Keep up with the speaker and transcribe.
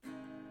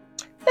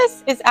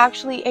This is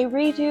actually a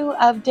redo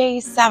of day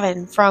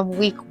 7 from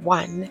week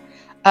 1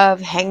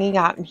 of hanging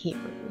out in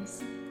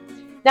Hebrews.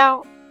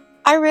 Now,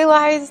 I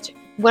realized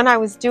when I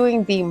was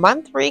doing the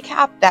month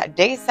recap that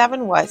day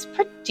 7 was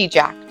pretty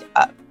jacked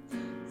up.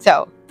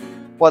 So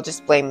we'll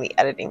just blame the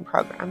editing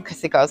program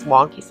because it goes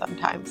wonky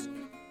sometimes.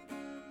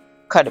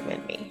 Could have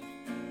been me.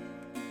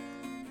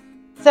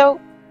 So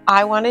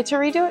I wanted to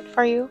redo it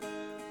for you.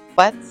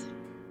 Let's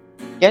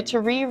get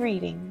to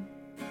rereading.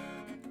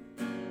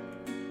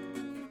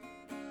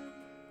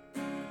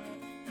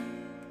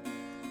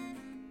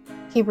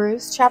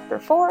 Hebrews chapter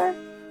 4,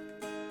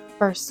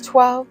 verse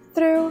 12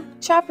 through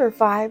chapter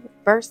 5,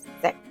 verse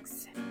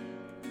 6.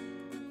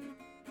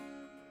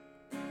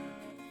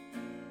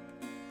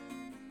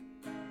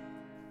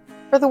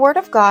 For the word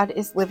of God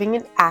is living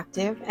and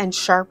active and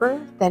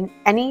sharper than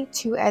any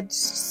two-edged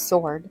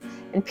sword,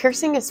 and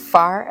piercing as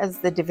far as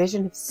the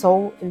division of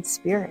soul and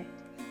spirit,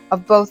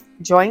 of both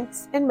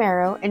joints and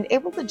marrow, and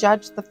able to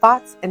judge the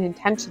thoughts and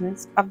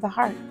intentions of the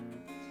heart.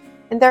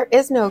 And there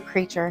is no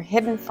creature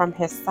hidden from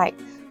his sight,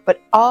 but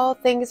all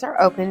things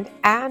are opened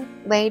and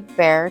laid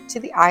bare to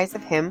the eyes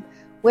of him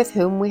with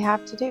whom we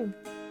have to do.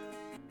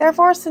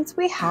 Therefore, since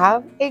we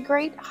have a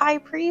great high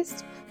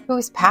priest who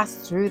has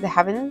passed through the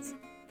heavens,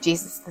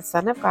 Jesus the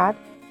Son of God,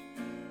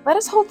 let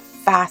us hold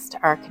fast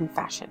our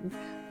confession.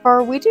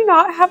 For we do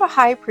not have a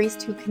high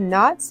priest who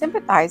cannot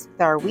sympathize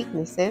with our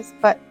weaknesses,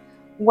 but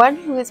one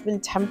who has been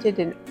tempted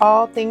in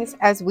all things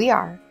as we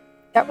are,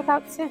 yet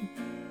without sin.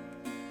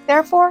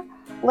 Therefore,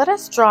 let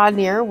us draw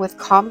near with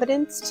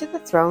confidence to the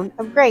throne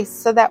of grace,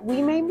 so that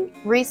we may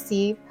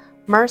receive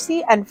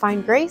mercy and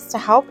find grace to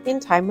help in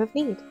time of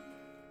need.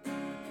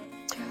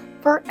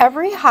 For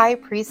every high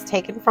priest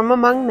taken from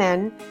among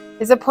men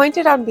is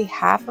appointed on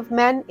behalf of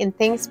men in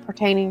things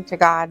pertaining to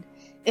God,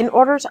 in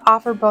order to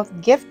offer both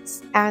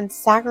gifts and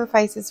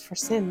sacrifices for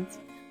sins.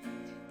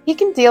 He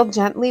can deal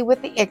gently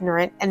with the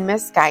ignorant and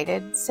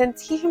misguided,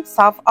 since he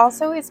himself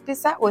also is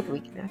beset with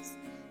weakness,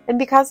 and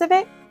because of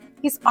it,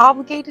 he's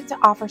obligated to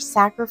offer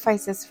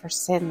sacrifices for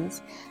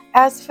sins,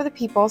 as for the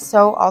people,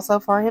 so also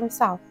for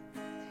himself.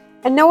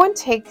 And no one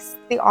takes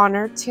the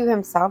honor to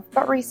himself,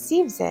 but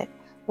receives it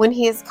when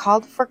he is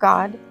called for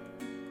God,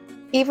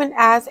 even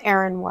as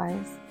Aaron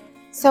was.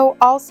 So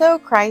also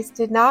Christ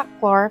did not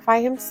glorify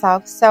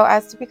himself so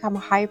as to become a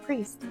high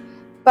priest,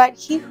 but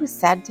he who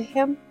said to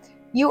him,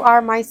 "You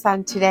are my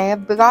son, today I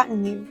have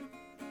begotten you."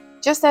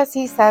 Just as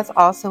he says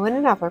also in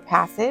another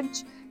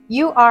passage,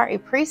 "You are a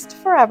priest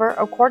forever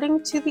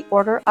according to the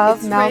order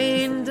of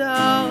Melchizedek."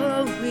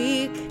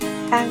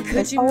 And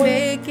could you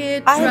make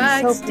it I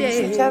am so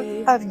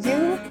appreciative of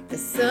you. The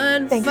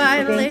sun Thank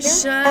finally you for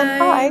being here. And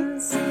bye.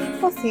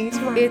 We'll see you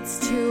tomorrow. It's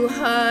too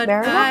hard,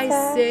 I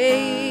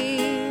say.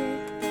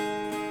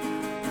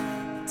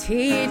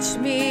 Teach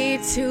me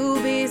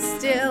to be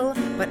still,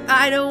 but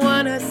I don't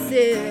want to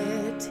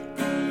sit.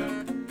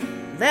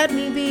 Let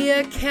me be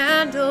a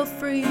candle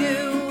for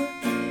you.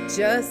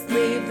 Just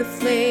leave the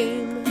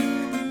flame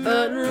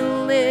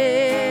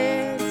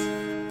unlit.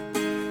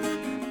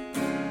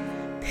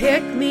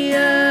 Pick me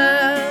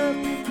up,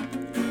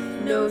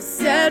 no,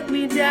 set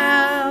me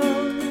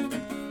down.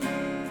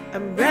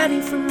 I'm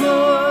ready for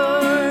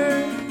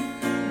more,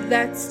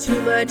 that's too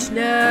much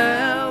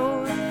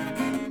now.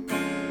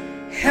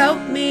 Help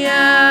me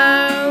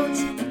out,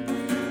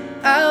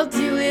 I'll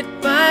do it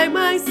by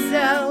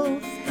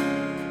myself.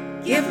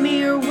 Give me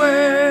your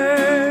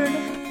word,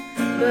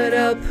 but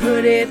I'll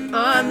put it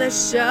on the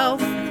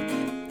shelf.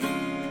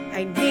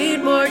 I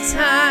need more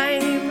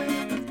time.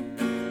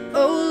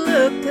 Oh,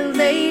 look, a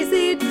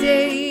lazy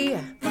day.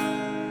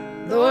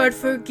 Lord,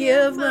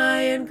 forgive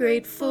my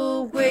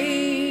ungrateful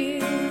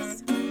ways.